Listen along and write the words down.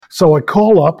So I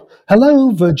call up,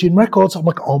 hello, Virgin Records. I'm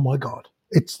like, oh my God,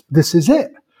 this is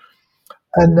it.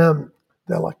 And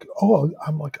they're like, oh,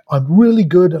 I'm like, I'm really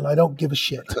good and I don't give a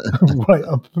shit. Right,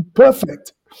 I'm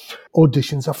perfect.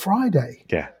 Auditions are Friday.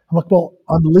 Yeah. I'm like, well,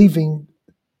 I'm leaving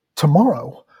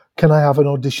tomorrow. Can I have an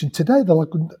audition today? They're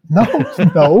like, no,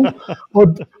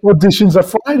 auditions are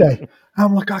Friday. And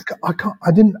I'm like, I can't.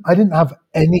 I didn't have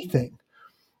anything.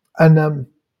 And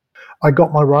I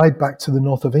got my ride back to the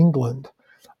north of England,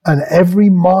 and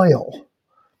every mile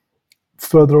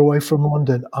further away from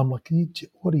London, I'm like,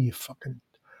 what are you fucking?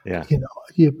 Yeah.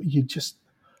 You just.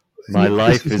 My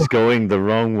life is going the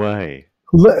wrong way.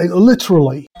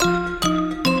 Literally.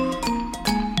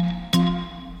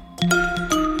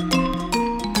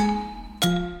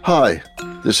 Hi,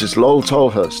 this is Lowell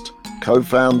Tolhurst,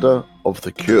 co-founder of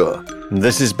The Cure.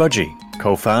 This is Budgie,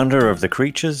 co-founder of The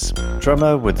Creatures,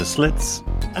 drummer with The Slits,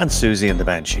 and Susie and the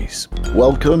Banshees.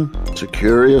 Welcome to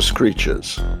Curious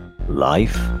Creatures.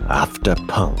 Life after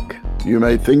punk. You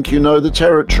may think you know the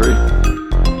territory,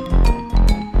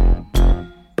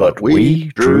 but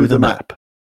we drew the map.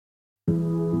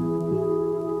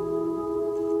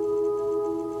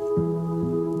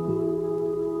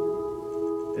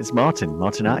 It's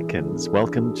Martin Atkins.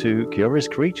 Welcome to Curious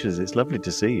Creatures. It's lovely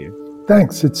to see you.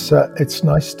 Thanks. It's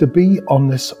nice to be on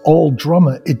this all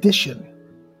drummer edition.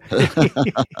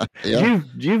 Yeah.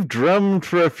 You've drummed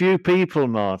for a few people,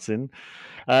 Martin,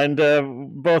 and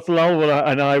both Lowell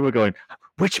and I were going,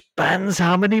 which bands?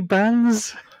 How many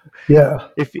bands? Yeah.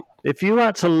 If you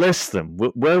had to list them,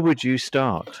 where would you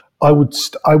start? I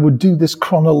would do this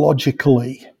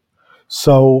chronologically.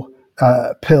 So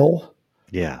Pill.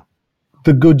 Yeah.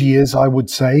 The good years, I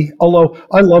would say. Although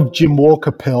I love Jim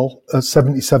Walker Pill,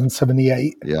 77,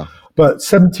 78. Yeah. But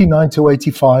 79 to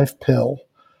 85 Pill,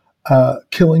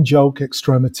 Killing Joke,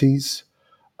 Extremities.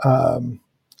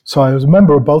 So I was a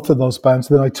member of both of those bands.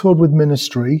 Then I toured with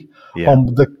Ministry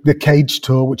on the Cage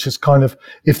tour, which is kind of,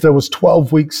 if there was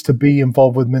 12 weeks to be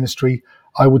involved with Ministry,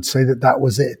 I would say that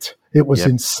was it. It was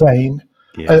insane.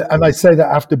 Yeah. And I say that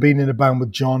after being in a band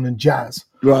with John and Jazz.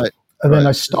 Right. And then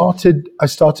I started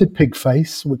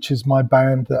Pigface, which is my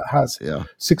band that has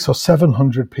 600 or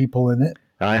 700 people in it.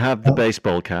 I have the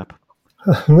baseball cap.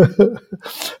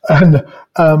 And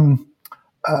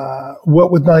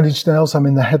worked with Nine Inch Nails. I'm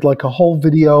in the Head Like a Hole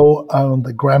video on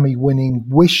the Grammy-winning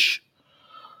Wish.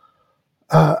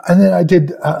 And then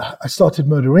I started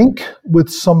Murder Inc. with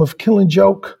some of Killing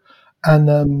Joke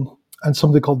and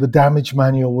something called The Damage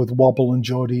Manual with Wobble and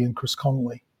Geordie and Chris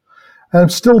Connolly. And I'm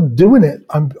still doing it.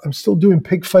 I'm still doing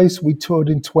Pigface. We toured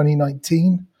in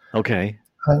 2019. Okay.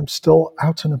 I'm still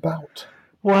out and about.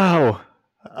 Wow.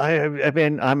 I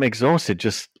mean, I'm exhausted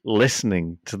just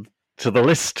listening to the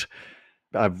list.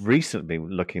 I've recently been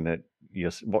looking at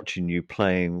watching you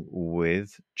playing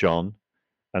with John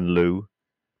and Lou,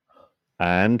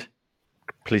 and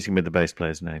please give me the bass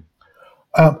player's name.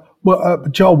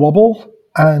 Joe Wobble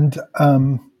and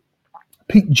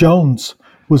Pete Jones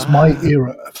was my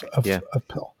era of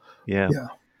Pill. Yeah.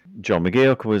 John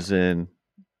McGeoch was in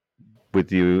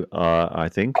with you, I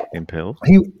think, in Pill.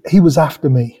 He was after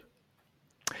me.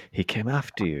 He came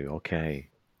after you, okay.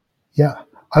 Yeah.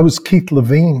 I was Keith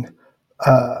Levine.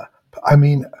 I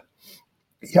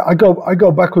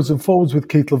go backwards and forwards with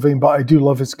Keith Levine, but I do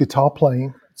love his guitar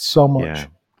playing so much.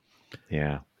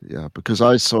 Yeah. Yeah, because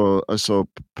I saw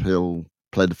Pill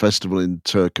play the festival in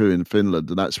Turku in Finland,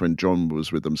 and that's when John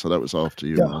was with them. So that was after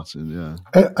you, Martin.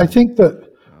 Yeah, I think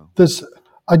that there's.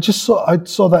 I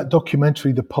saw that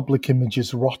documentary, The Public Image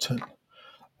is Rotten,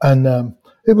 and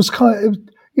it was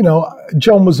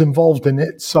John was involved in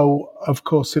it, so of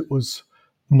course it was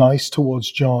nice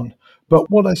towards John. But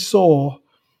what I saw,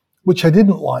 which I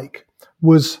didn't like,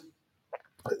 was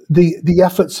the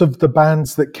efforts of the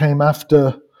bands that came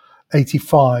after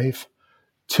 85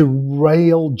 to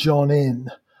rail John in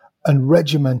and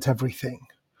regiment everything.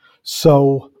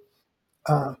 So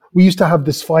we used to have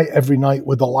this fight every night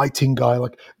with the lighting guy,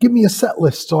 like, give me a set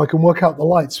list so I can work out the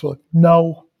lights. We're like,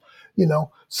 no,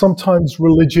 sometimes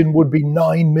Religion would be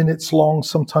 9 minutes long.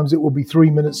 Sometimes it would be 3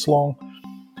 minutes long.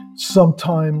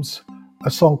 Sometimes a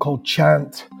song called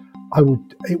Chant,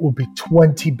 it would be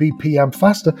 20 BPM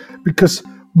faster because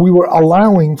we were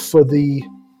allowing for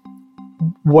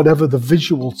whatever the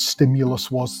visual stimulus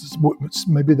was.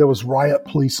 Maybe there was riot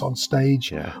police on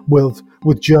stage with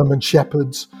German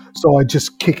shepherds, so I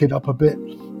just kick it up a bit,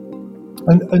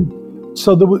 and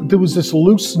so there was this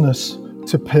looseness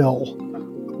to Pill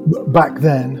back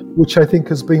then, which I think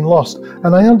has been lost,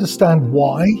 and I understand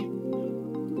why,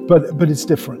 but it's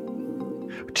different.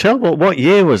 Tell what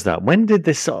year was that? When did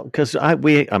this? Because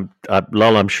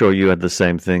Lol, I'm sure you had the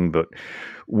same thing, but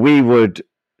we would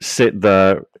sit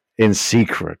there in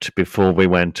secret before we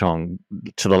went on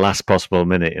to the last possible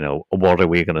minute. What are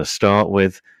we going to start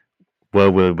with?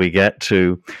 Where will we get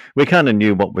to? We kind of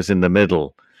knew what was in the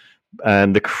middle,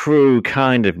 and the crew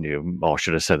kind of knew, or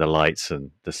should I say the lights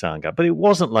and the sound guy, but it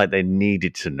wasn't like they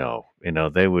needed to know.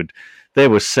 They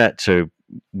were set to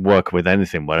work with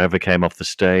anything, whatever came off the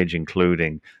stage,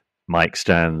 including mic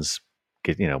stands,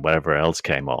 whatever else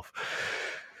came off.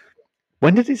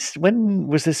 When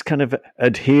was this kind of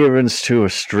adherence to a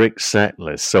strict set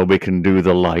list so we can do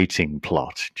the lighting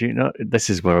plot? Do you know, this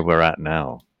is where we're at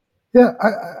now. Yeah,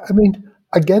 I mean,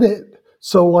 I get it.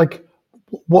 So, like,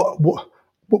 what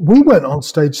we went on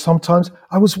stage sometimes,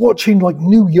 I was watching, like,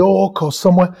 New York or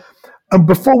somewhere, and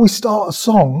before we start a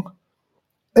song,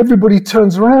 everybody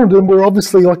turns around and we're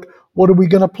obviously like, what are we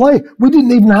going to play? We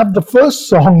didn't even have the first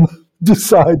song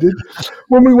decided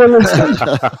when we went on stage.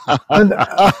 And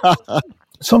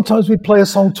sometimes we'd play a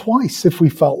song twice if we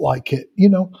felt like it,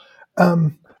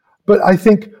 But I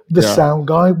think the sound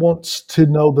guy wants to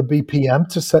know the BPM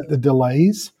to set the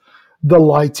delays. The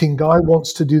lighting guy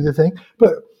wants to do the thing.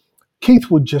 But Keith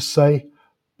would just say,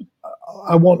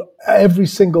 I want every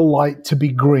single light to be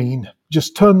green.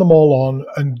 Just turn them all on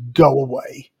and go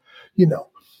away,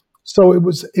 So it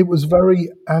was very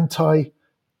anti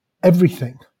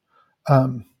everything,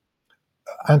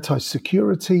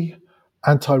 anti-security,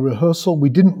 anti-rehearsal. We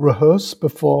didn't rehearse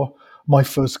before my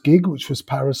first gig, which was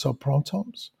Paris au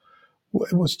Printemps.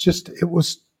 It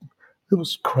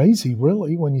was crazy,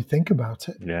 really, when you think about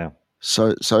it. Yeah.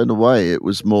 So in a way, it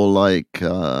was more like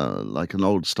an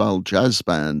old style jazz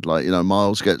band. Like,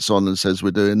 Miles gets on and says,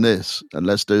 "We're doing this, and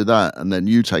let's do that," and then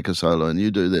you take a solo and you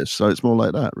do this. So it's more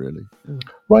like that, really. Yeah.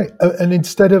 Right. And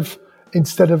instead of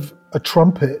a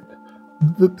trumpet,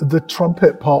 the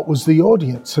trumpet part was the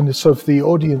audience, and so if the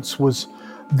audience was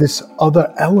this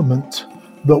other element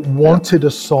that wanted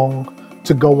a song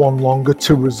to go on longer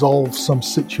to resolve some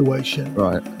situation,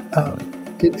 right.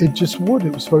 It just would.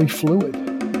 It was very fluid.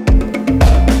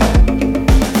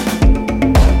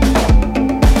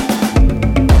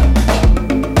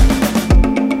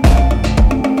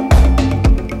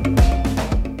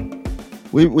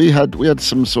 We had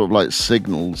some sort of like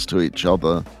signals to each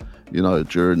other,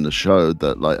 during the show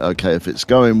that, like, okay, if it's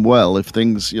going well, if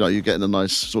things, you're getting a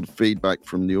nice sort of feedback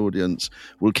from the audience,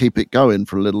 we'll keep it going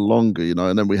for a little longer,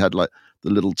 and then we had like the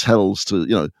little tells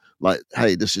to, like,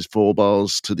 hey, this is 4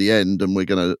 bars to the end and we're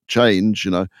going to change,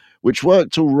 which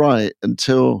worked all right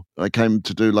until I came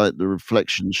to do like the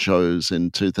reflection shows in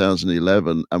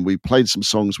 2011, and we played some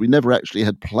songs we never actually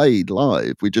had played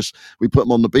live. We put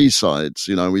them on the B-sides,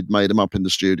 we'd made them up in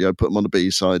the studio, put them on the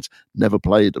B-sides, never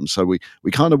played them. So we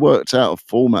kind of worked out a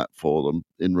format for them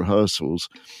in rehearsals.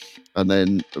 And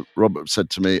then Robert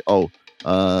said to me,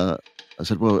 I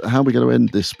said, well, how are we going to end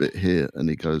this bit here? And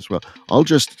he goes, well, I'll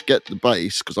just get the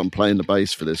bass, because I'm playing the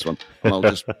bass for this one, and I'll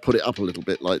just put it up a little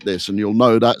bit like this, and you'll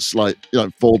know that's like,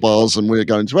 4 bars and we're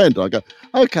going to end. I go,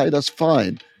 okay, that's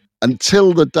fine.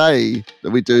 Until the day that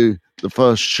we do the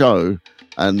first show,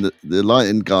 and the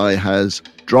lighting guy has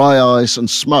Dry Ice and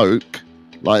Smoke,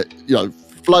 like,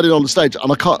 flooding on the stage,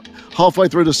 and I can't, halfway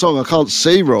through the song, I can't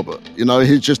see Robert,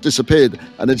 he's just disappeared.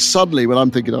 And then suddenly, when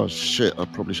I'm thinking, oh shit, I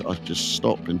just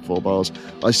stop in 4 bars,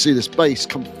 I see this bass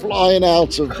come flying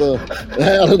out of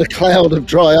the cloud of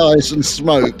Dry Ice and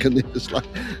Smoke, and it's like,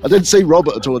 I didn't see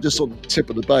Robert at all, I just saw the tip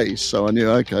of the bass, so I knew,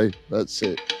 okay, that's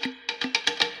it.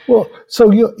 Well, so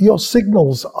your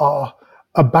signals are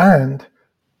a band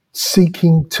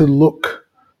seeking to look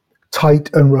tight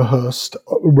and rehearsed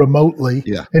remotely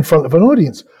in front of an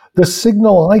audience. The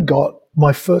signal I got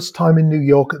my first time in New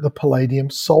York at the Palladium,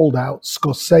 sold out,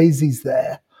 Scorsese's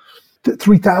there,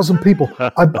 3,000 people.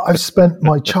 I've spent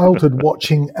my childhood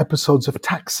watching episodes of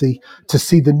Taxi to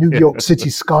see the New York City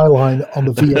skyline on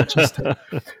the VHS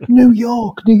tape. New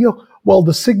York. Well,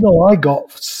 the signal I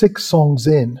got 6 songs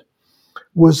in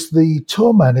was the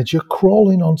tour manager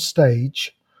crawling on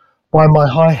stage by my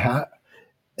hi-hat,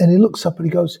 and he looks up and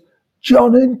he goes,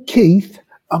 John and Keith.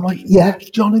 I'm like, yeah,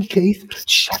 John and Keith.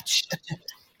 Shut.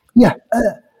 Yeah,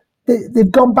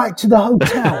 they've gone back to the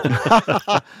hotel.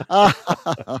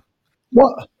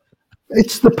 What?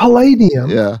 It's the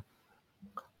Palladium. Yeah.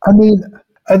 I mean,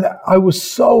 and I was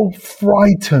so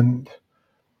frightened.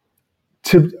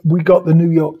 We got the New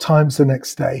York Times the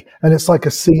next day, and it's like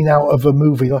a scene out of a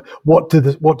movie. Like, what do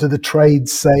the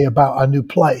trades say about our new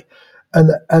play?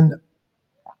 And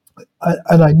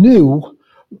I knew,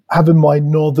 having my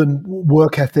northern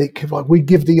work ethic, like, we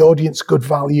give the audience good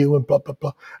value and blah blah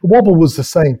blah. Wobble was the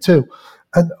same too,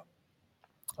 and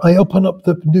I open up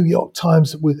the New York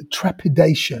Times with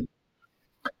trepidation,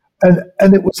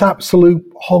 and it was absolute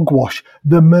hogwash.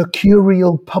 The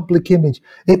mercurial public image.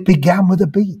 It began with a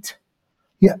beat.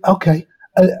 Yeah, okay,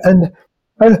 and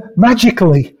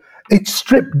magically it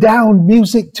stripped down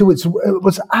music to its. It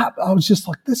was. I was just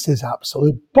like, this is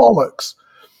absolute bollocks.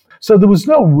 So there was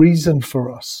no reason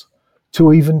for us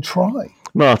to even try.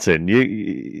 Martin,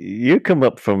 you come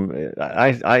up from.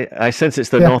 I sense it's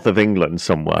the north of England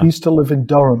somewhere. I used to live in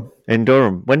Durham. In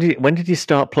Durham. When did you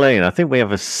start playing? I think we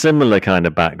have a similar kind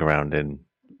of background in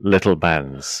little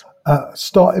bands.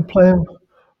 Started playing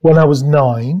when I was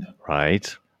 9.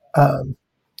 Right.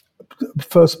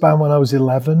 First band when I was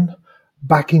 11.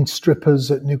 Backing strippers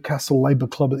at Newcastle Labour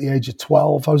Club at the age of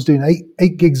 12. I was doing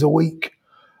eight gigs a week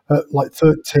at like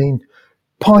 13.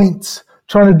 Pints,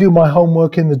 trying to do my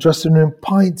homework in the dressing room.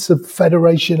 Pints of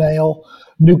Federation Ale,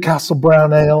 Newcastle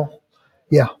Brown Ale.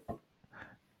 Yeah.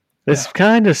 It's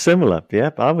kind of similar.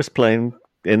 Yep. I was playing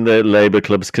in the Labour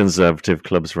clubs, Conservative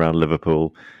clubs around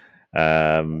Liverpool.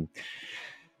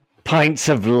 Pints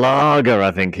of lager,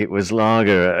 I think it was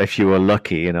lager, if you were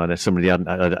lucky, and somebody had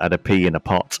a pee in a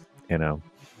pot,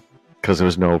 because there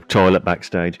was no toilet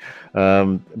backstage.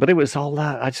 But it was all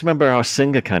that. I just remember our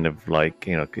singer kind of like,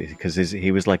 because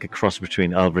he was like a cross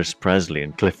between Elvis Presley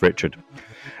and Cliff Richard.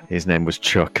 His name was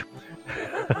Chuck.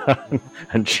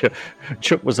 And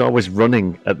Chuck was always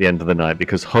running at the end of the night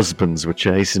because husbands were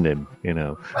chasing him,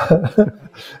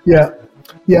 Yeah.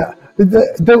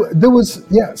 There was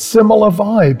similar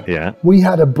vibe. Yeah. We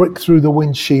had a brick through the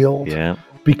windshield. Yeah.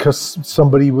 Because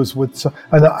somebody was with,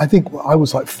 and I think I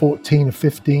was like 14 or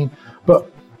 15,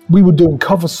 but we were doing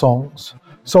cover songs.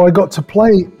 So I got to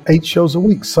play 8 shows a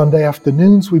week. Sunday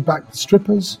afternoons, we backed the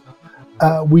strippers.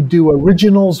 We do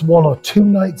originals 1 or 2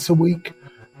 nights a week.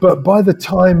 But by the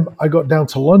time I got down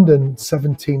to London,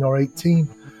 17 or 18,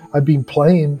 I'd been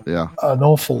playing an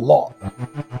awful lot.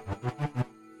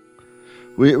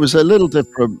 It was a little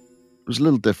different. It was a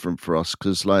little different for us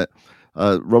because, like,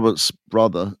 Robert's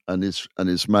brother and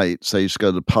his mates, they used to go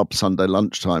to the pub Sunday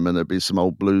lunchtime, and there'd be some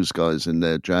old blues guys in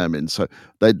there jamming. So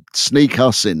they'd sneak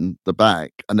us in the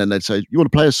back, and then they'd say, "You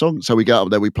want to play a song?" So we get up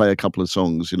there, we play a couple of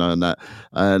songs, and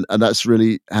that's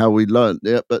really how we learned.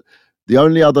 Yeah, but the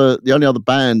only other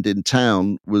band in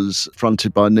town was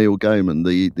fronted by Neil Gaiman,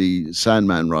 the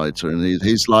Sandman writer, and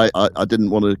he's like, I didn't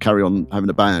want to carry on having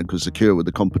a band because the Cure with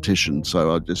the competition,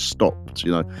 so I just stopped,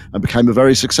 and became a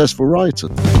very successful writer.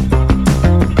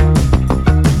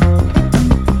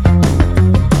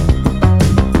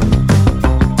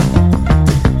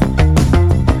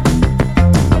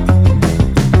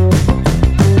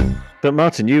 But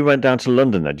Martin, you went down to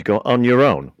London then. Did you go on your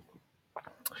own?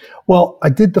 Well, I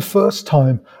did the first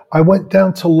time. I went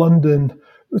down to London.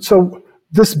 So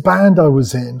this band I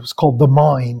was in was called The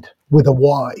Mind with a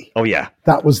Y. Oh, yeah.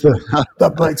 That was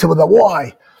the place with a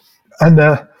Y. And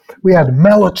we had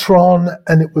Mellotron,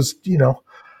 and it was,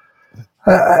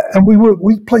 and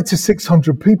we played to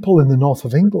 600 people in the north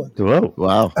of England. Whoa.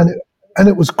 Wow. And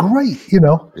it was great,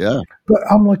 Yeah. But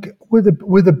I'm like, we're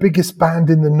the biggest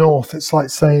band in the north. It's like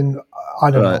saying, I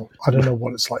don't know. I don't know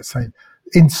what it's like saying.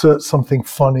 Insert something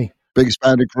funny. Biggest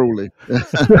band in Crawley.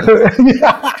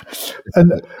 Yeah.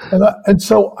 And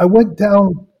so I went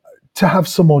down to have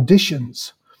some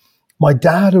auditions. My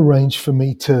dad arranged for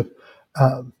me to,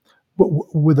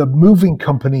 with a moving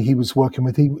company he was working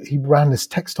with, he ran this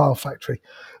textile factory.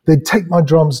 They'd take my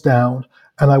drums down,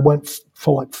 and I went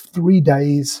for like 3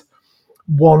 days.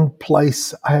 One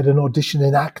place, I had an audition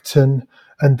in Acton,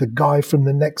 and the guy from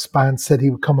the next band said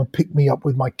he would come and pick me up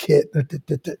with my kit.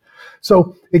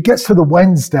 So it gets to the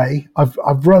Wednesday. I've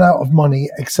run out of money,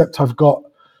 except I've got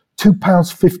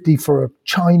 £2.50 for a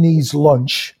Chinese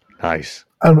lunch. Nice.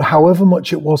 And however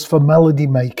much it was for Melody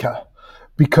Maker,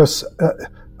 because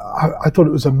I thought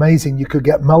it was amazing. You could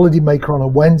get Melody Maker on a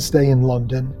Wednesday in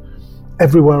London.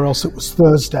 Everywhere else it was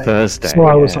Thursday. So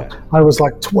I was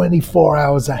like 24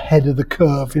 hours ahead of the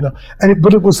curve,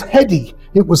 but it was heady.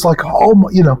 It was like,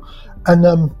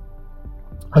 and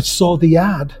I saw the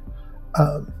ad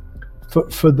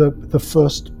for the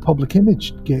first Public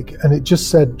Image gig, and it just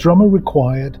said drummer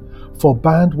required for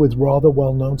band with rather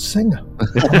well-known singer.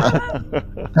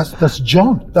 That's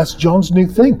John. That's John's new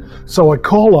thing. So I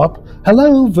call up,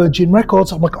 hello, Virgin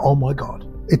Records. I'm like, oh my God,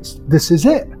 this is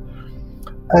it.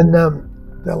 And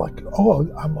they're like,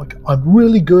 I'm like, I'm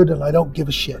really good and I don't give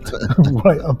a shit.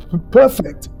 Right, I'm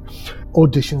perfect.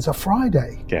 Auditions are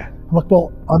Friday. Yeah. I'm like,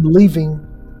 well, I'm leaving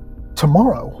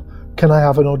tomorrow. Can I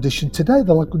have an audition today?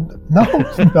 They're like, no.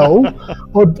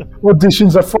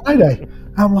 Auditions are Friday.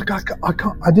 And I'm like, I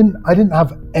can't. I didn't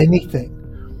have anything.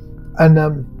 And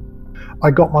I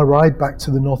got my ride back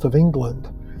to the north of England,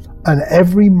 and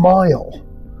every mile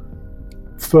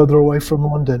further away from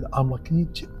London. I'm like,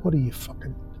 what are you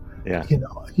fucking, Yeah.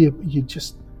 you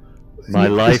just... My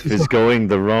life is going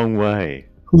the wrong way.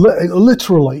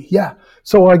 Literally, yeah.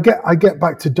 So I get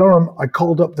back to Durham. I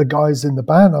called up the guys in the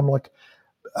band. I'm like,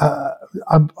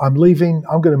 I'm leaving.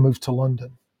 I'm going to move to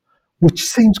London, which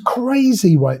seems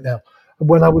crazy right now.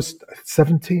 When I was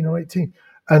 17 or 18,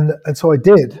 and so I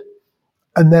did,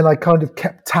 and then I kind of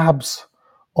kept tabs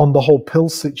on the whole pill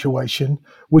situation,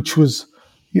 which was,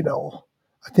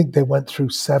 I think they went through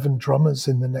 7 drummers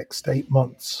in the next 8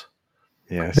 months.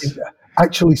 Yes. They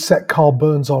actually set Carl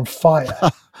Burns on fire.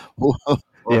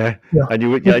 Yeah. And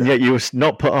yet you were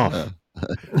not put off.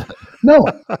 No,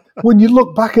 when you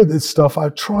look back at this stuff, I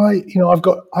try.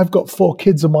 I've got 4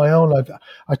 kids of my own.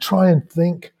 I try and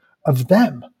think of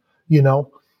them.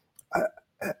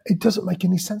 It doesn't make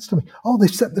any sense to me. Oh, they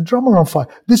set the drummer on fire.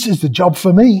 This is the job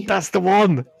for me. That's the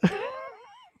one.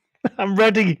 I'm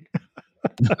ready.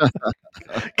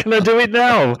 Can I do it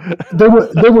now? They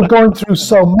were going through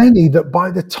so many that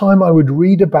by the time I would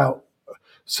read about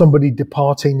somebody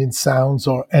departing in Sounds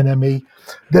or NME,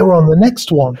 they were on the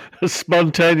next one.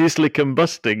 Spontaneously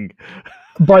combusting.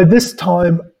 By this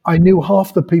time, I knew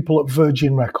half the people at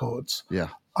Virgin Records. Yeah.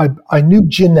 I knew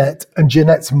Jeanette and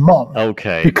Jeanette's mom.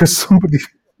 Okay. Because somebody,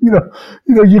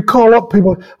 you call up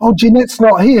people, oh, Jeanette's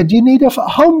not here. Do you need a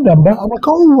home number? I'm like,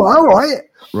 oh, all right.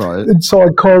 Right. And so I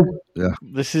called. Yeah.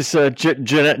 This is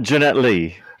Jeanette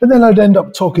Lee. And then I'd end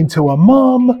up talking to her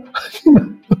mom.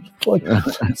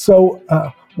 So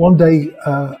one day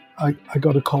I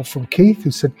got a call from Keith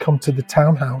who said, come to the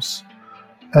townhouse.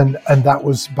 And that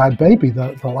was Bad Baby,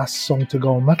 the last song to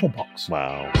go on Metal Box.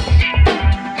 Wow.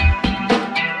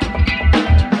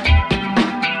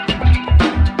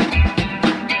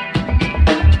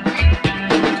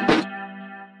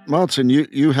 Martin,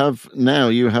 you have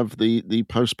the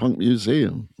post-punk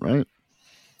museum, right?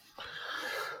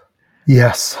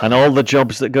 Yes. And all the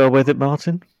jobs that go with it,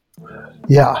 Martin?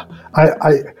 Yeah.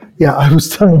 I was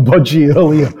telling Budgie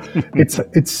earlier,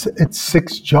 it's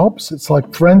 6 jobs. It's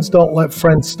like friends don't let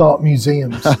friends start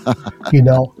museums.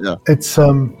 Yeah. It's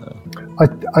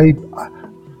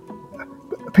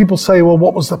people say, well,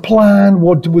 what was the plan?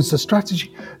 What was the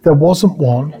strategy? There wasn't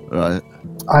one. Right.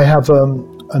 I have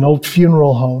an old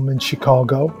funeral home in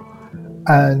Chicago,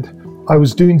 and I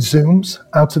was doing Zooms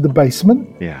out of the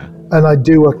basement. Yeah. And I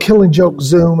do a Killing Joke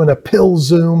Zoom and a pill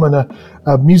Zoom and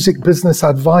a music business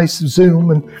advice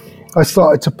Zoom. And I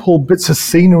started to pull bits of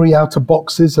scenery out of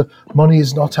boxes. Money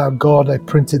is Not Our God. I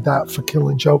printed that for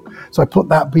Killing Joke. So I put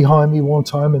that behind me one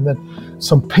time, and then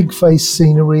some pig face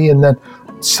scenery, and then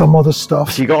some other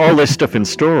stuff. So you got all this stuff in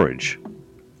storage?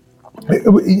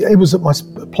 It was at my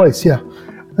place, yeah.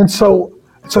 And so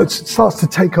it starts to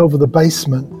take over the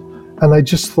basement. And I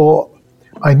just thought,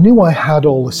 I knew I had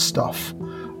all this stuff.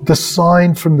 The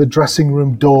sign from the dressing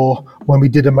room door when we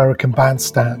did American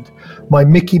Bandstand, my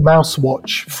Mickey Mouse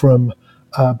watch from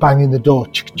Banging the Door,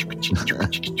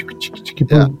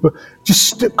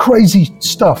 just crazy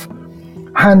stuff.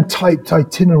 Hand-typed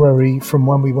itinerary from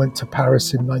when we went to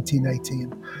Paris in 1980,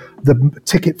 and the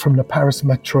ticket from the Paris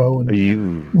Metro. And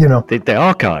the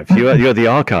archive. You're the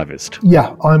archivist.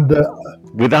 Yeah, I'm the.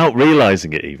 Without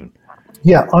realizing it, even.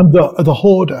 Yeah, I'm the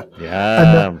hoarder.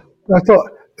 Yeah. And I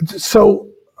thought so.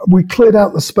 We cleared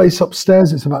out the space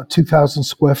upstairs. It's about 2,000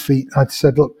 square feet. I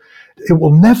said, look, it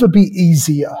will never be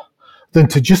easier than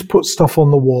to just put stuff on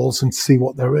the walls and see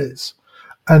what there is.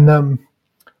 And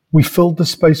we filled the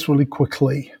space really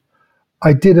quickly.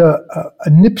 I did a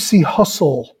Nipsey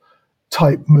Hussle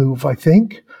type move, I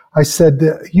think. I said,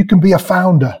 you can be a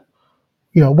founder.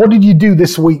 What did you do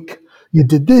this week? You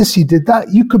did this, you did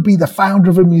that. You could be the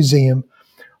founder of a museum.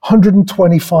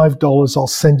 $125, I'll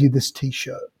send you this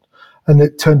T-shirt. And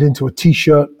it turned into a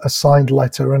T-shirt, a signed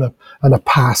letter, and a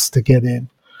pass to get in.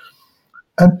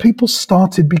 And people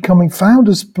started becoming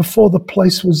founders before the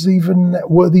place was even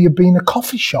worthy of being a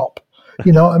coffee shop.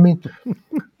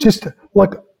 Just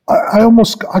like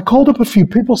I called up a few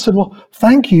people, said, well,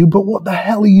 thank you, but what the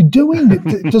hell are you doing?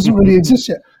 It doesn't really exist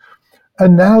yet.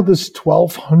 And now there's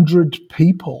 1,200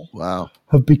 people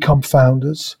have become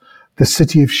founders. The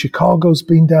city of Chicago's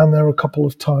been down there a couple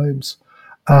of times.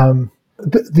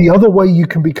 The other way you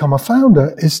can become a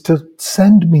founder is to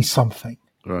send me something,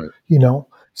 right?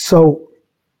 So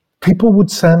people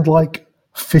would send like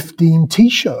 15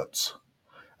 T-shirts.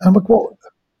 I'm like, well,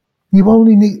 you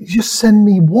only need, just send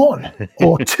me 1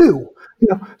 or 2.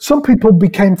 Some people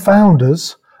became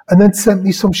founders and then sent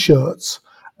me some shirts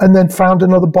and then found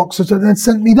another box and then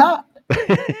sent me that.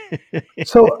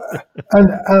 So,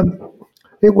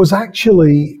 it was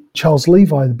actually Charles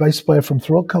Levi, the bass player from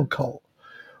Thrill Kill Cult.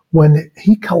 When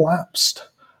he collapsed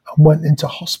and went into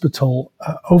hospital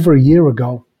over a year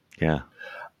ago. Yeah.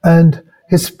 And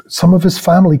some of his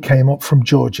family came up from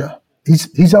Georgia.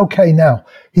 He's okay now.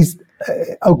 He's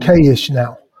okay-ish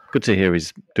now. Good to hear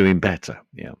he's doing better.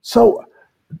 Yeah. So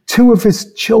 2 of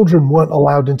his children weren't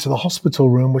allowed into the hospital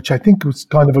room, which I think was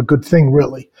kind of a good thing,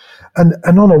 really. And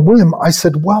on a whim, I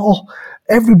said, well,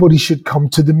 everybody should come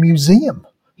to the museum,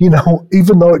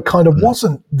 even though it kind of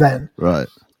wasn't then. Right.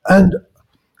 And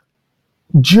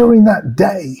during that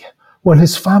day, when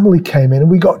his family came in and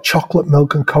we got chocolate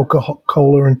milk and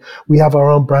Coca-Cola and we have our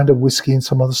own brand of whiskey and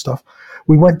some other stuff,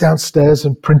 we went downstairs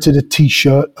and printed a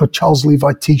T-shirt, a Charles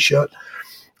Levi T-shirt,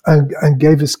 and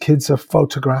gave his kids a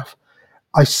photograph.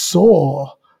 I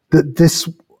saw that this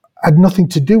had nothing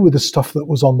to do with the stuff that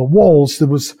was on the walls. There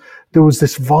was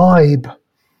this vibe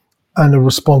and a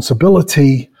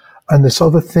responsibility and this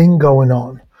other thing going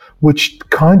on, which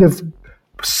kind of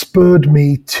spurred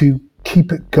me to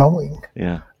keep it going.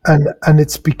 Yeah. And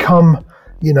it's become,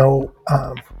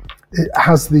 it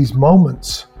has these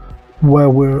moments where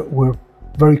we're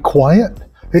very quiet.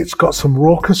 It's got some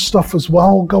raucous stuff as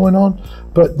well going on,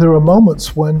 but there are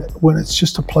moments when it's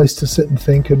just a place to sit and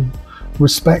think and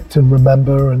respect and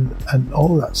remember and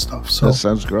all of that stuff. So that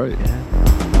sounds great.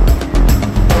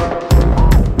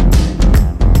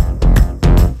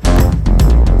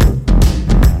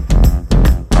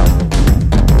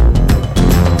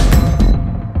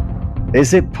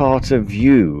 Is it part of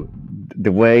you,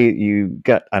 the way you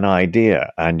get an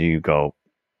idea and you go,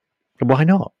 why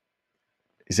not?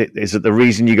 Is it the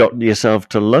reason you got yourself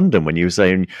to London when you were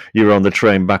saying you were on the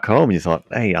train back home and you thought,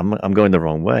 hey, I'm going the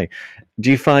wrong way?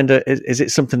 Do you find is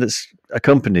it something that's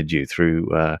accompanied you through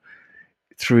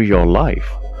your life?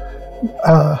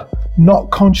 Not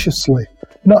consciously.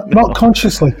 Not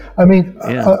consciously. I mean,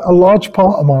 a large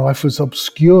part of my life was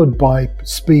obscured by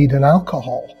speed and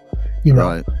alcohol.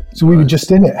 Right. So we were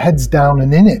just in it, heads down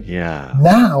and in it. Yeah.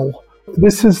 Now,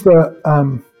 this is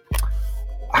the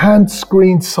hand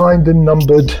screened, signed and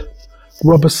numbered,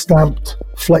 rubber stamped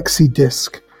flexi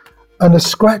disc, and a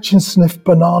scratch and sniff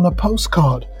banana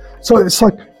postcard. So it's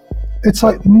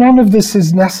like none of this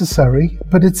is necessary,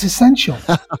 but it's essential.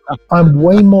 I'm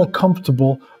way more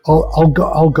comfortable.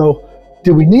 I'll go.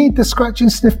 Do we need the scratch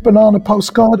and sniff banana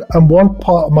postcard? And one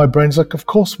part of my brain is like, of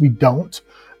course we don't.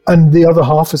 And the other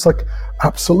half is like,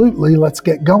 absolutely, let's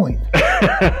get going.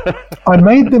 I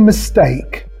made the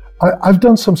mistake. I've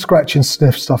done some scratch and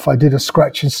sniff stuff. I did a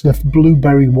scratch and sniff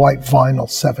blueberry white vinyl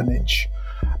 7-inch.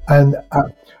 And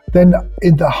then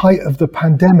in the height of the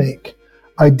pandemic,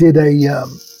 I did a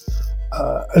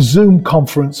Zoom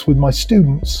conference with my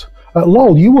students.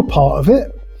 Lol, you were part of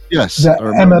it. Yes. The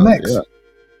MMX.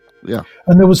 Yeah.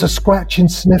 And there was a scratch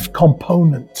and sniff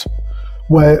component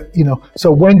where,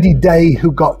 so Wendy Day,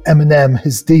 who got Eminem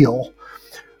his deal,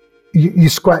 you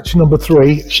scratch number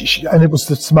 3, and it was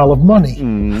the smell of money.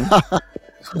 So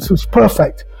it was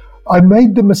perfect. I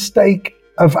made the mistake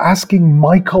of asking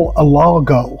Michael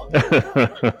Alago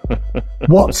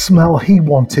what smell he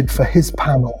wanted for his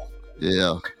panel.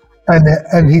 Yeah.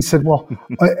 And he said, well,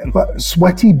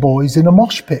 sweaty boys in a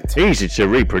mosh pit. Easy to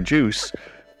reproduce.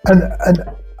 And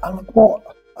I'm like, what?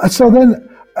 So then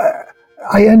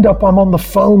I'm on the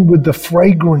phone with the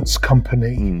fragrance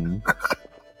company.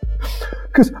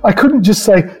 Because I couldn't just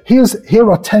say,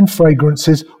 here are 10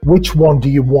 fragrances, which one do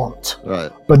you want? Right.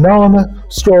 Banana,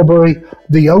 strawberry,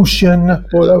 the ocean,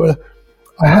 whatever.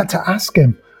 I had to ask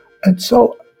him. And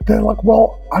so they're like,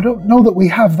 well, I don't know that we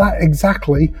have that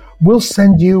exactly. We'll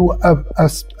send you a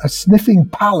sniffing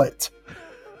palette.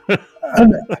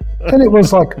 and it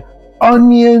was like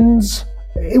onions.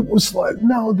 It was like,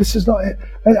 no, this is not it.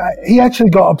 And he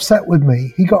actually got upset with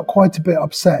me. He got quite a bit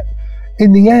upset.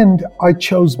 In the end, I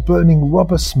chose burning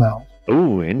rubber smell.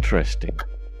 Oh, interesting.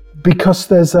 Because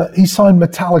he signed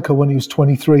Metallica when he was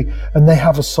 23, and they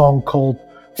have a song called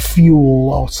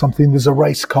Fuel or something. There's a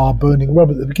race car burning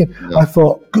rubber at the beginning. Yeah. I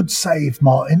thought, good save,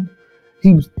 Martin.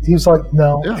 He was like,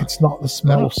 no, it's not the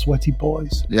smell of sweaty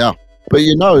boys. Yeah. But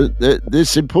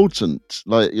this important,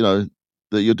 that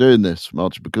you're doing this,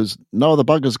 Martin, because no other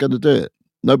bugger's going to do it.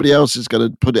 Nobody else is going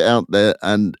to put it out there.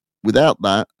 And without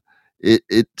that,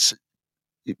 it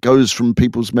goes from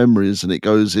people's memories and it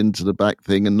goes into the back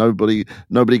thing, and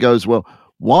nobody goes, well,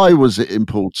 why was it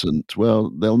important?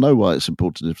 Well, they'll know why it's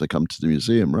important if they come to the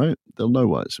museum, right? They'll know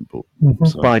why it's important. Mm-hmm.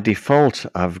 So. By default,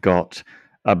 I've got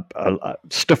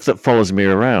stuff that follows me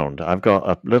around. I've got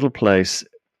a little place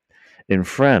in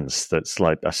France that's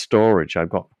like a storage. I've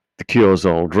got the Cure's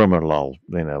old drummer,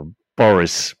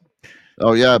 Boris.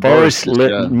 Oh yeah, Boris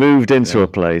moved into a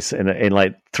place in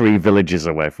like 3 villages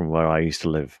away from where I used to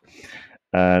live.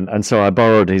 And so I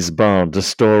borrowed his barn to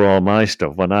store all my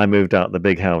stuff when I moved out the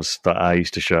big house that I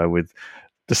used to share with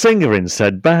the singer in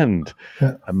said band,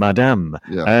 Madame.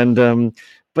 Yeah. And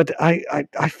but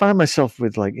I find myself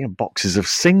with like boxes of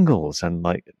singles and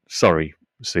like, sorry,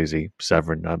 Susie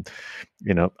Severin,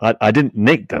 I didn't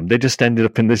nick them. They just ended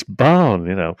up in this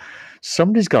barn.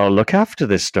 Somebody's got to look after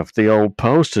this stuff. The old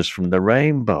posters from the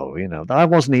Rainbow. I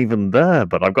wasn't even there,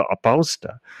 but I've got a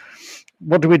poster.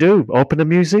 What do we do? Open a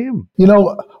museum?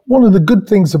 One of the good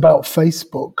things about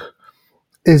Facebook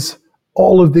is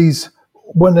all of these,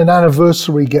 when an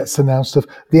anniversary gets announced of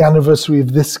the anniversary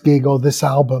of this gig or this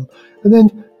album, and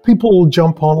then people will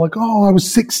jump on like, oh, I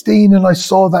was 16 and I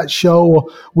saw that show, or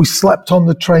we slept on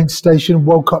the train station,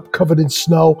 woke up covered in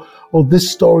snow, or this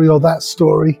story or that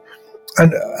story.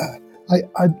 And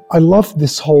I love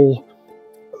this whole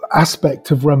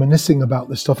aspect of reminiscing about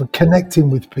this stuff and connecting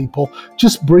with people.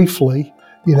 Just briefly,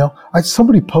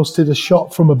 somebody posted a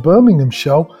shot from a Birmingham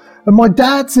show and my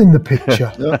dad's in the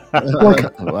picture.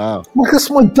 Wow.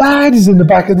 Because my dad is in the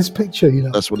back of this picture,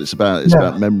 That's what it's about. It's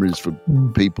about memories for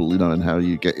people, and how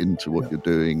you get into what you're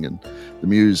doing and the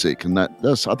music. And I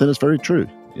think that's very true.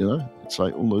 It's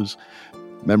like all those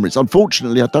memories.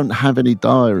 Unfortunately, I don't have any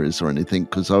diaries or anything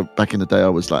because back in the day I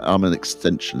was like, I'm an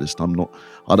existentialist.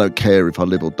 I don't care if I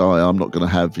live or die. I'm not going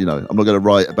to have, I'm not going to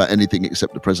write about anything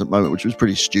except the present moment, which was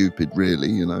pretty stupid,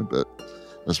 really, but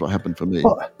that's what happened for me.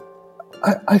 But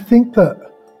I think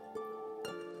that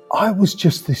I was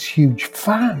just this huge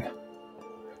fan,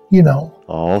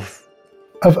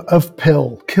 of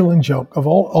Pill, Killing Joke, of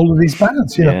all of these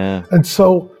bands, And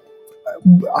so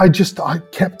I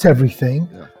kept everything.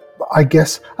 Yeah. I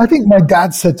think my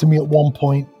dad said to me at one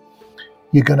point,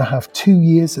 you're going to have 2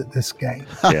 years at this game.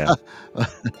 Yeah.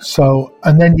 So,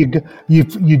 and then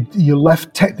you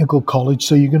left technical college,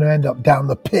 so you're going to end up down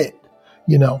the pit,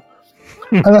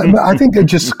 And I think it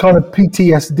just kind of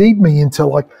PTSD'd me into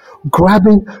like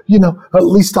grabbing, at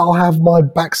least I'll have my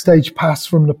backstage pass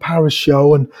from the Paris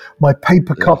show and my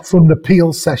paper cup from the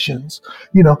Peel sessions.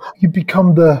 You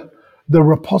become the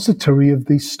repository of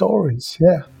these stories.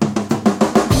 Yeah.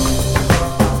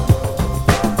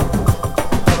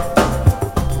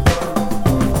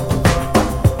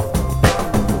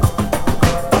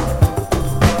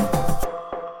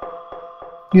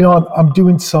 I'm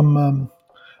doing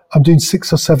I'm doing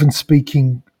 6 or 7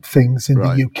 speaking things in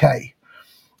the UK,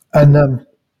 and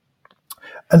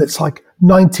it's like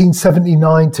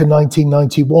 1979 to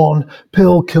 1991,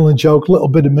 Pill, Killing Joke, a little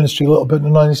bit of Ministry, a little bit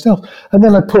of Nine Inch Nails, and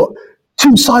then I put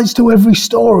 2 sides to every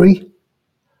story,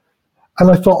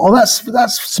 and I thought, oh,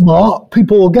 that's smart.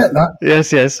 People will get that.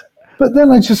 Yes. But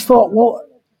then I just thought, well,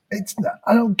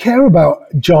 I don't care about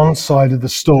John's side of the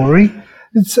story.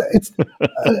 And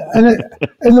then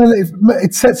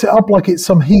it sets it up like it's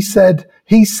some he said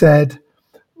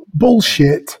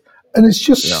bullshit, and it's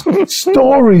just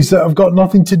stories that have got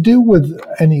nothing to do with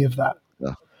any of that.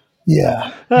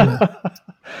 Yeah.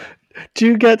 Do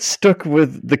you get stuck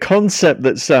with the concept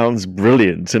that sounds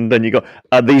brilliant, and then you go,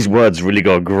 these words really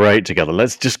go great together,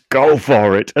 let's just go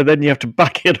for it, and then you have to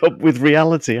back it up with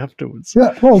reality afterwards?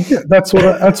 Yeah, well, that's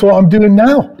what I'm doing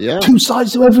now. Yeah. 2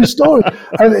 sides to every story.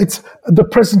 And it's the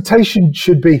presentation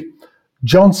should be,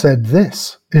 John said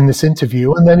this in this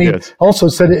interview, and then he also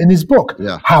said it in his book.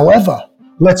 Yeah. However,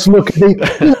 let's look at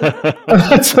the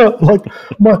that's like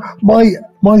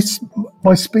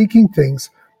my speaking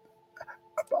things.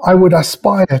 I would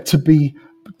aspire to be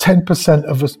 10%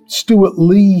 of a Stuart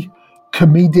Lee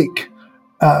comedic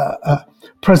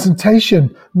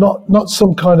presentation, not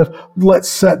some kind of let's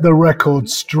set the record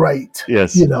straight.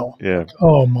 Yes. Yeah.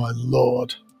 Oh my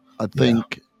Lord. I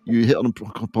think you hit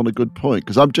upon a good point,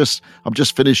 because I'm just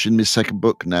finishing my second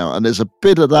book now, and there's a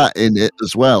bit of that in it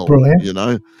as well.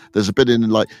 Brilliant. There's a bit in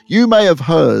like, you may have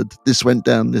heard this went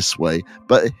down this way,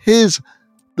 but here's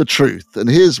the truth, and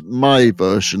here's my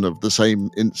version of the same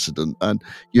incident. And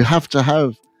you have to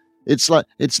have, it's like,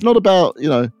 it's not about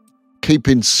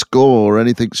keeping score or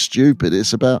anything stupid.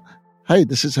 It's about, hey,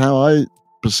 this is how I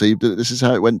perceived it, this is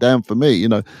how it went down for me.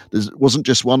 There wasn't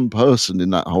just one person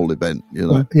in that whole event.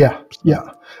 Yeah.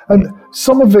 And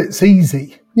some of it's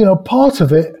easy. Part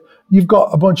of it, you've got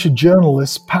a bunch of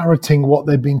journalists parroting what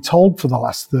they've been told for the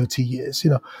last 30 years.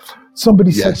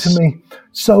 Somebody said to me,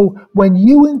 so when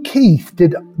you and Keith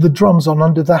did the drums on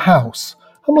Under the House,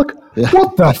 I'm like,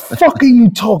 what the fuck are you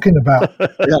talking about?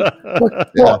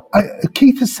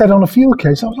 Keith has said on a few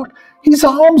occasions, I was like, his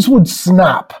arms would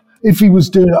snap if he was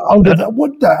doing it under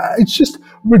that. It's just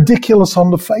ridiculous on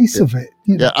the face of it.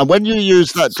 And when you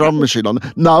use that drum machine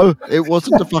no, it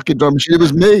wasn't the fucking drum machine, it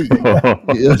was me.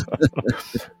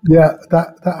 Yeah,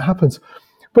 that happens.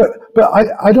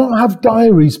 I don't have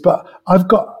diaries, but I've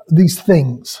got these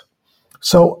things.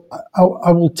 So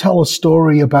I will tell a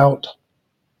story about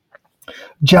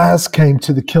Jazz came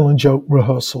to the Killing Joke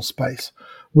rehearsal space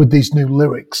with these new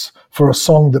lyrics for a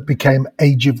song that became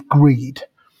Age of Greed.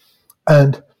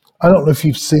 And I don't know if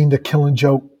you've seen the Killing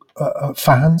Joke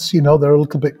fans, they're a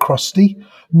little bit crusty.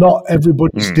 Not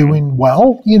everybody's doing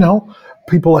well,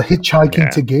 people are hitchhiking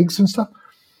to gigs and stuff.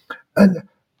 And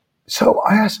so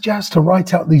I asked Jazz to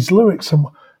write out these lyrics, and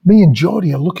me and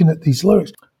Geordie are looking at these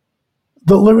lyrics.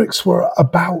 The lyrics were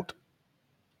about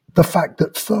the fact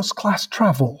that first class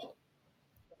travel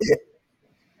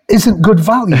isn't good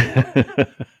value.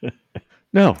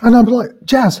 No. And I'm like,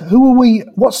 Jazz, who are we?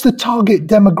 What's the target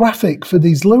demographic for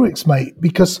these lyrics, mate?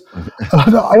 Because I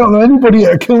don't know anybody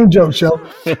at a Killing Joke show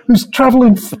who's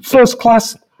traveling first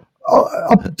class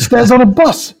upstairs on a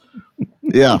bus.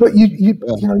 Yeah. But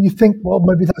you think, well,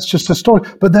 maybe that's just a story.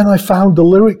 But then I found the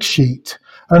lyric sheet,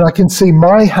 and I can see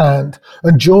my hand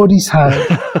and Geordie's hand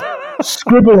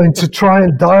scribbling to try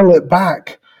and dial it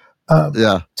back.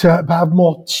 To have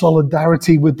more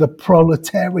solidarity with the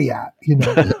proletariat,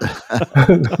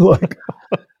 Like,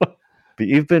 but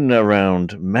you've been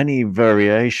around many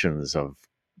variations of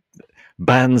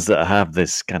bands that have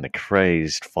this kind of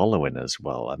crazed following as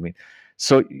well. I mean,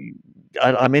 so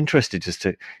I'm interested just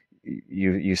to,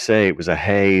 you say it was a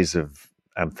haze of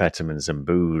amphetamines and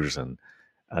booze, and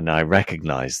I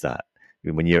recognize that.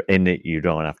 When you're in it, you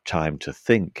don't have time to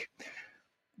think.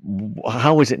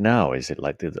 How is it now? Is it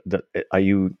like are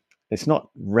you? It's not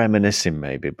reminiscing,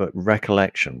 maybe, but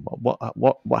recollection. What?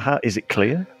 How is it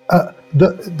clear?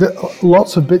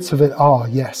 Lots of bits of it are,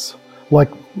 yes, like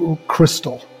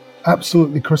crystal,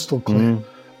 absolutely crystal clear.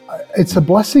 It's a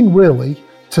blessing, really,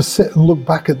 to sit and look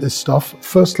back at this stuff.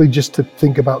 Firstly, just to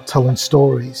think about telling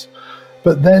stories,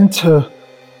 but then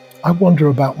I wonder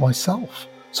about myself.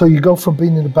 So you go from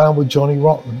being in a band with Johnny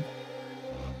Rotten.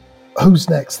 Who's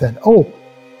next then? Oh,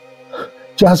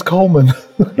 Jazz Coleman.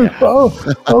 Yeah.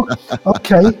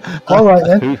 Okay. All right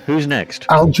then. Who's next?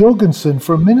 Al Jorgensen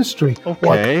from Ministry.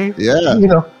 Okay.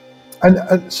 Yeah.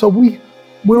 And so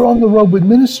we're on the road with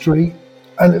Ministry,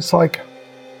 and it's like,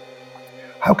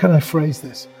 how can I phrase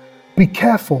this? Be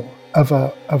careful of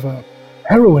a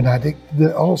heroin addict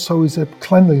that also is a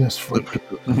cleanliness freak.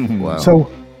 Wow. So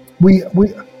we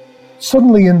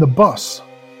suddenly in the bus.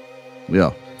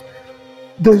 Yeah.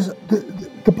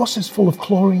 The bus is full of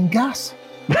chlorine gas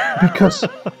because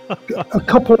a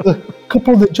couple of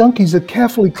the junkies are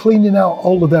carefully cleaning out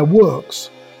all of their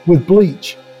works with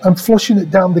bleach and flushing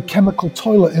it down the chemical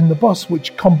toilet in the bus,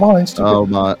 which combines to.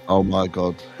 Oh my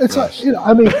God! It's like,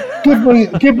 I mean,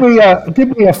 give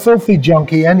me a filthy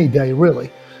junkie any day,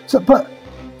 really. So,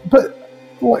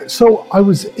 so I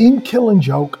was in Killing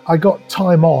Joke. I got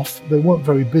time off. They weren't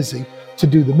very busy to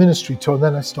do the Ministry tour. And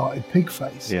then I started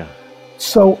Pigface. Yeah.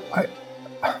 So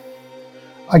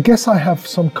I guess I have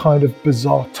some kind of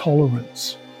bizarre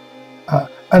tolerance,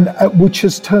 and which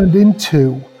has turned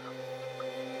into,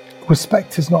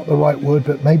 respect is not the right word,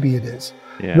 but maybe it is.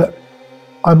 Yeah. That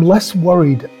I'm less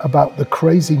worried about the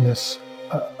craziness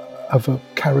of a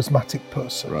charismatic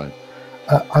person. Right.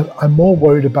 I'm more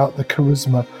worried about the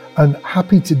charisma and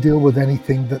happy to deal with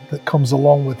anything that comes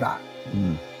along with that,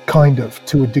 kind of,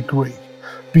 to a degree.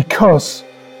 Because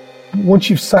once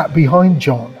you've sat behind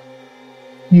John,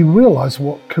 you realize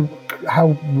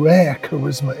how rare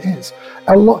charisma is.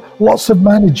 Lots of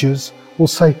managers will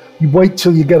say, you wait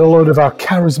till you get a load of our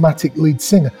charismatic lead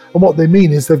singer. And what they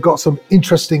mean is they've got some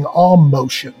interesting arm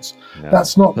motions. No.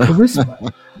 That's not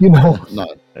charisma, No.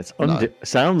 It's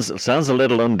sounds a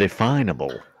little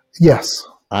undefinable. Yes.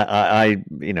 I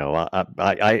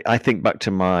think back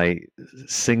to my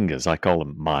singers. I call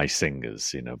them my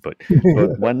singers, but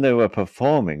when they were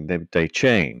performing, they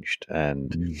changed.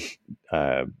 And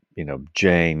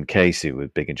Jane Casey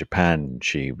with Big in Japan,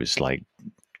 she was like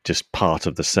just part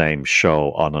of the same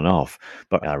show on and off.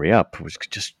 But Ari Up was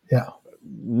just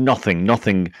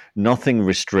nothing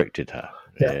restricted her.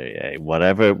 Yeah.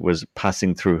 Whatever was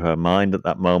passing through her mind at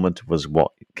that moment was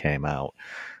what came out.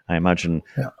 I imagine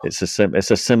it's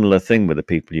a similar thing with the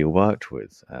people you worked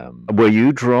with. Were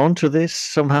you drawn to this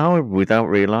somehow without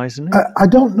realizing it? I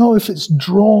don't know if it's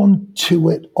drawn to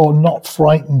it or not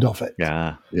frightened of it.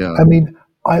 Yeah. I mean,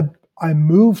 I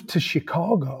moved to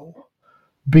Chicago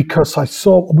because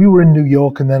we were in New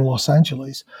York and then Los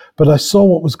Angeles, but I saw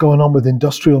what was going on with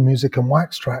industrial music and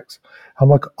wax tracks. I'm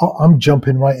like, oh, I'm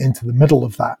jumping right into the middle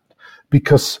of that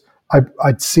because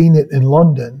I'd seen it in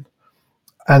London.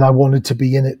 and I wanted to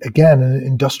be in it again. And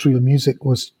industrial music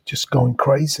was just going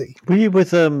crazy. Were you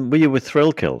with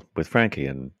Thrill Kill with Frankie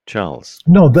and Charles?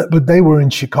 No, but they were in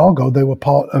Chicago. They were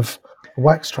part of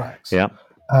Wax Tracks. Yeah.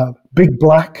 Big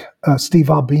Black, Steve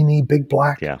Albini, Big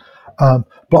Black. Yeah.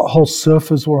 Butthole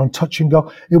Surfers were on Touch and Go.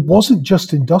 It wasn't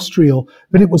just industrial,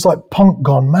 but it was like punk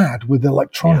gone mad with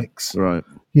electronics. Yeah, right.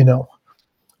 You know.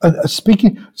 And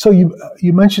speaking, so you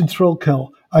mentioned Thrill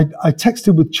Kill. I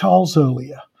texted with Charles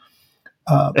earlier.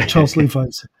 Charles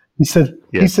Levi's. He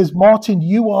says, Martin,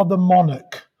 you are the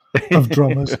monarch of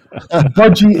drummers.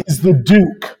 Budgie is the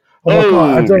duke.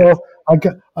 I don't know.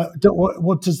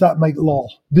 What does that make law?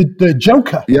 The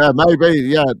Joker. Yeah, maybe.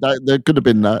 Yeah, there could have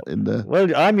been that in there.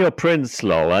 Well, I'm your prince,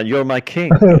 Lola. You're my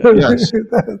king. Yes.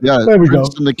 Yeah, there we Prince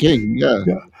go. and the King. Yeah.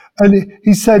 And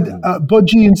he said,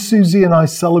 Budgie and Susie and I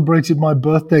celebrated my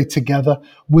birthday together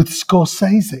with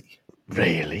Scorsese.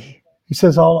 Really? He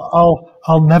says, I'll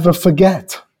never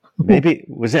forget. Maybe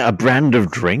was it a brand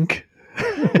of drink?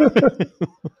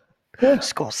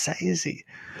 Scorsese.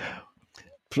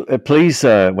 Please,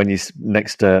 when you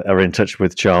next are in touch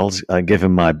with Charles, give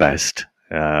him my best.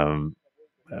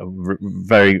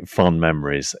 Very fond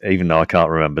memories, even though I can't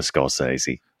remember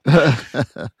Scorsese.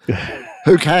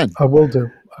 Who can? I will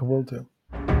do.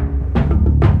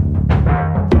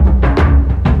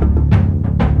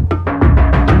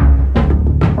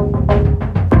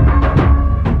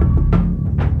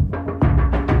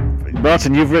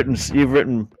 Martin, you've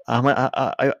written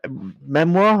a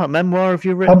memoir. Have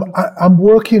you written? I'm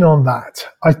working on that.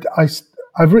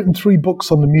 I've written 3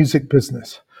 books on the music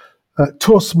business.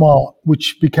 Tour Smart,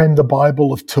 which became the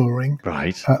Bible of touring,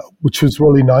 Right. Which was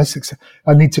really nice.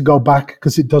 I need to go back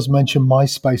because it does mention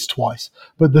MySpace twice,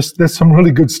 but there's some really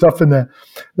good stuff in there.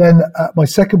 Then my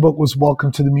second book was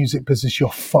Welcome to the Music Business, You're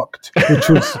Fucked, which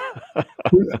was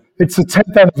it's the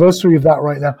 10th anniversary of that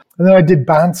right now. And then I did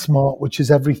Band Smart, which is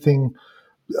everything.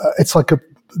 It's like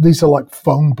these are like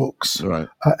phone books, Right.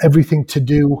 Everything to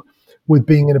do with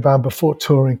being in a band before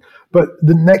touring. But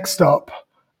the next up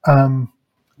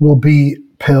will be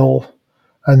Pill,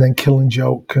 and then Kill and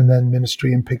Joke, and then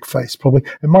Ministry and Pigface. Probably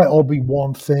it might all be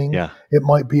one thing. Yeah. It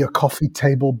might be a coffee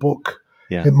table book.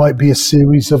 Yeah. It might be a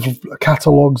series of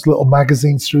catalogs, little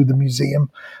magazines through the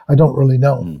museum. I don't really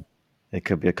know. It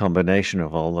could be a combination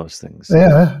of all those things.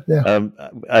 Yeah.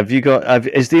 Have you got?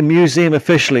 Is the museum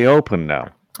officially open now?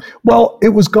 Well, it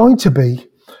was going to be.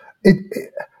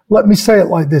 Let me say it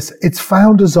like this: it's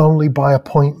founders only by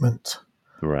appointment.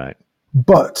 Right.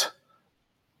 But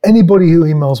anybody who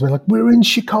emails me like, we're in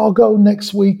Chicago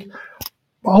next week,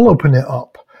 I'll open it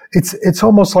up. It's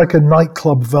almost like a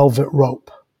nightclub velvet rope.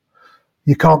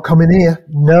 You can't come in here.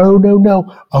 No.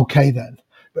 Okay, then.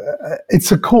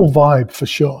 It's a cool vibe for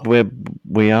sure.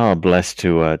 We are blessed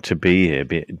to be here,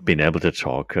 being able to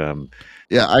talk.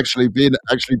 Yeah, actually being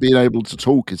able to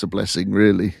talk is a blessing,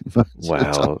 really.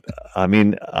 Well, I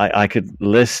mean, I could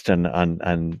list and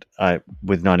I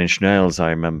with 9 Inch Nails, I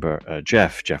remember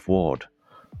Jeff Ward.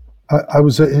 I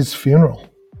was at his funeral.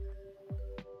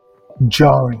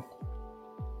 Jarring.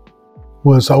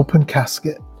 Was open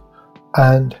casket,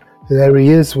 and there he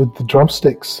is with the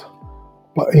drumsticks.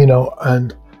 But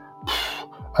and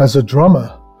as a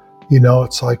drummer,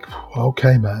 it's like,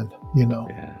 okay, man,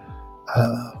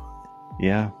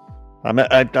 Yeah.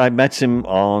 I met him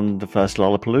on the first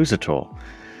Lollapalooza tour,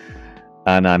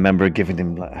 and I remember giving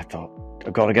him. I thought,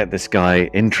 I've got to get this guy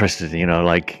interested.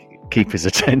 Keep his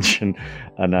attention.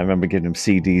 And I remember giving him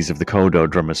CDs of the Kodo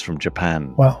drummers from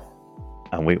Japan. Wow.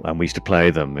 And we used to play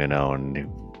them,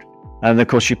 and of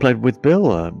course you played with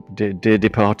Bill, dear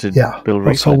departed Bill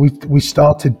Reaper. So we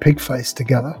started Pigface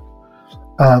together.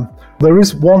 There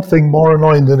is one thing more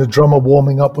annoying than a drummer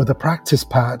warming up with a practice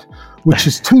pad, which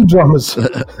is 2 drummers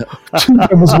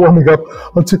warming up.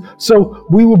 So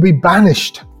we will be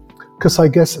banished because I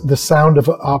guess the sound of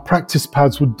our practice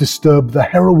pads would disturb the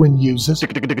heroin users.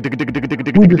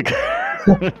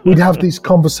 We'd have these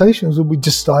conversations, and we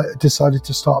just decided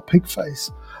to start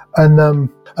Pigface. And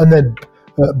then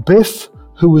Biff,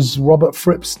 who was Robert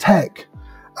Fripp's tech,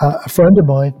 a friend of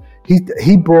mine,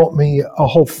 he brought me a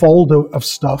whole folder of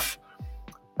stuff,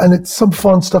 and it's some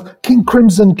fun stuff. King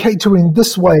Crimson catering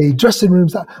this way, dressing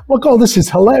rooms that. I'm like, oh, this is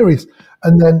hilarious.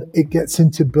 And then it gets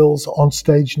into Bill's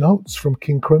onstage notes from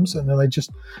King Crimson, and I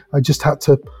just had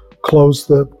to close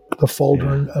the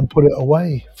folder and put it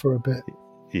away for a bit.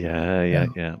 Yeah.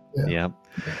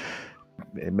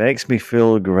 It makes me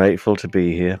feel grateful to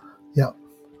be here. Yeah.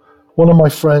 One of my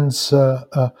friends,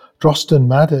 Drosten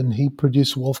Madden, he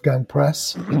produced Wolfgang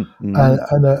Press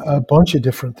and a bunch of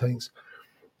different things.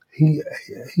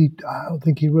 I don't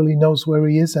think he really knows where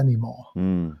he is anymore,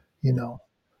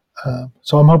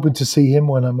 So I'm hoping to see him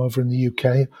when I'm over in the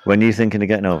UK. When are you thinking of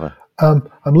getting over? I'm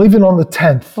leaving on the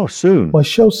 10th. Oh, soon. My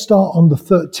shows start on the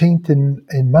 13th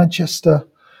in Manchester,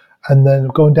 and then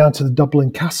going down to the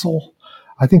Dublin Castle.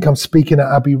 I think I'm speaking at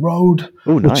Abbey Road,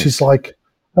 which is like,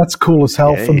 that's cool as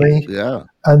hell for me. Yeah.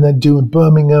 And then doing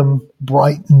Birmingham,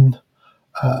 Brighton,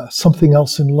 something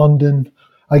else in London.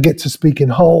 I get to speak in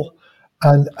Hull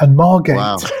and Margate.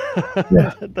 Wow.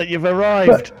 Yeah. That you've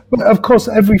arrived. But of course,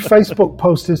 every Facebook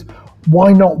post is,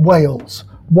 why not Wales?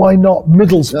 Why not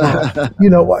Middlesbrough? You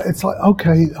know, it's like,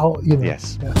 okay,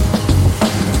 Yes. Yeah.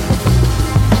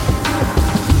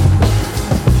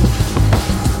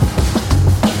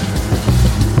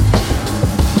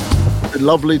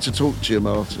 Lovely to talk to you,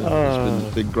 Martin.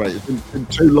 It's been great. It's been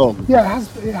too long. Yeah,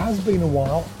 it has been a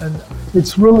while, and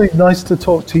it's really nice to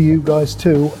talk to you guys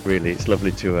too. Really, it's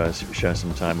lovely to share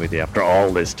some time with you after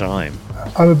all this time.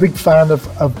 I'm a big fan of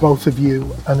both of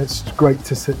you, and it's great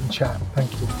to sit and chat.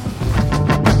 Thank you.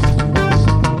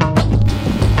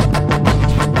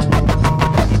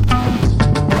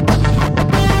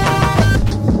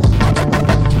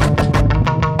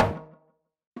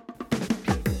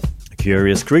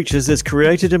 Curious Creatures is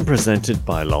created and presented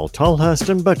by Lol Tolhurst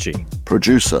and Budgie.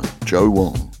 Producer, Joe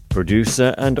Wong.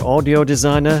 Producer and audio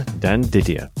designer, Dan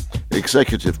Didier.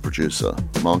 Executive producer,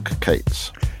 Mark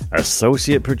Cates.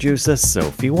 Associate producer,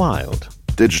 Sophie Wild.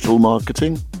 Digital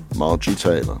marketing, Margie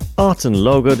Taylor. Art and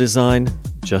logo design,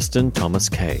 Justin Thomas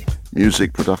Kay.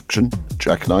 Music production,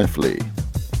 Jackknife Lee.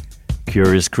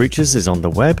 Curious Creatures is on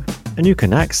the web, and you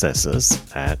can access us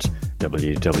at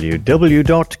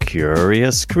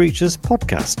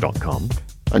www.curiouscreaturespodcast.com.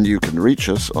 And you can reach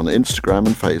us on Instagram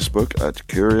and Facebook at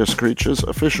Curious Creatures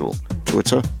Official,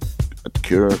 Twitter at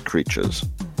Cura Creatures.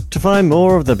 To find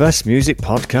more of the best music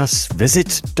podcasts,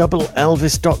 visit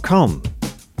doubleelvis.com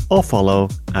or follow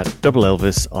at Double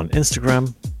Elvis on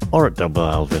Instagram or at Double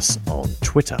Elvis on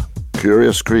Twitter.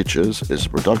 Curious Creatures is a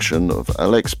production of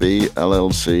LXB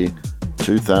LLC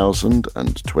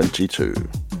 2022.